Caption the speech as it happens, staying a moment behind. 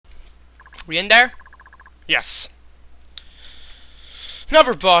We in there? Yes.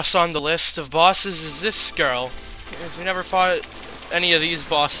 Another boss on the list of bosses is this girl. Because we never fought any of these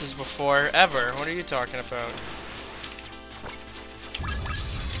bosses before, ever. What are you talking about?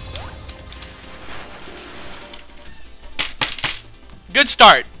 Good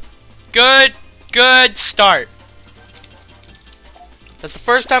start. Good start. That's the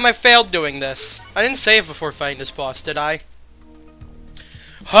first time I failed doing this. I didn't save before fighting this boss, did I?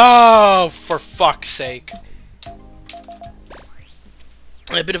 Oh, for fuck's sake.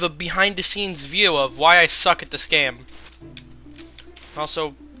 A bit of a behind-the-scenes view of why I suck at this game.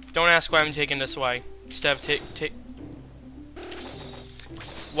 Also, don't ask why I'm taking this way. Instead of take.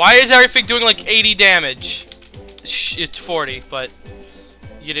 Why is everything doing like 80 damage? It's 40, but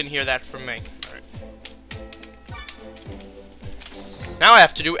you didn't hear that from me. Alright. Now I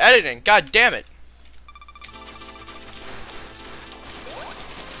have to do editing. God damn it.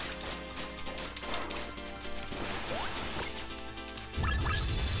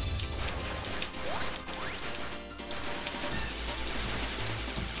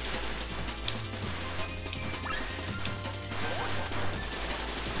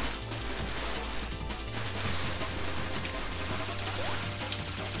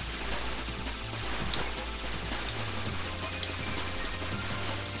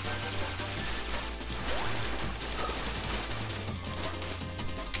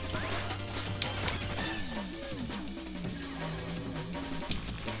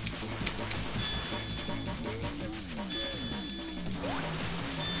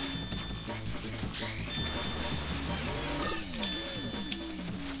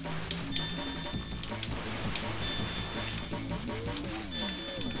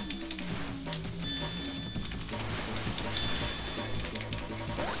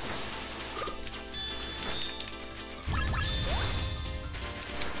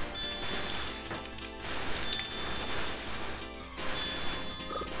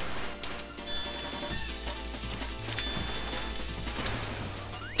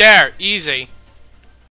 There, easy.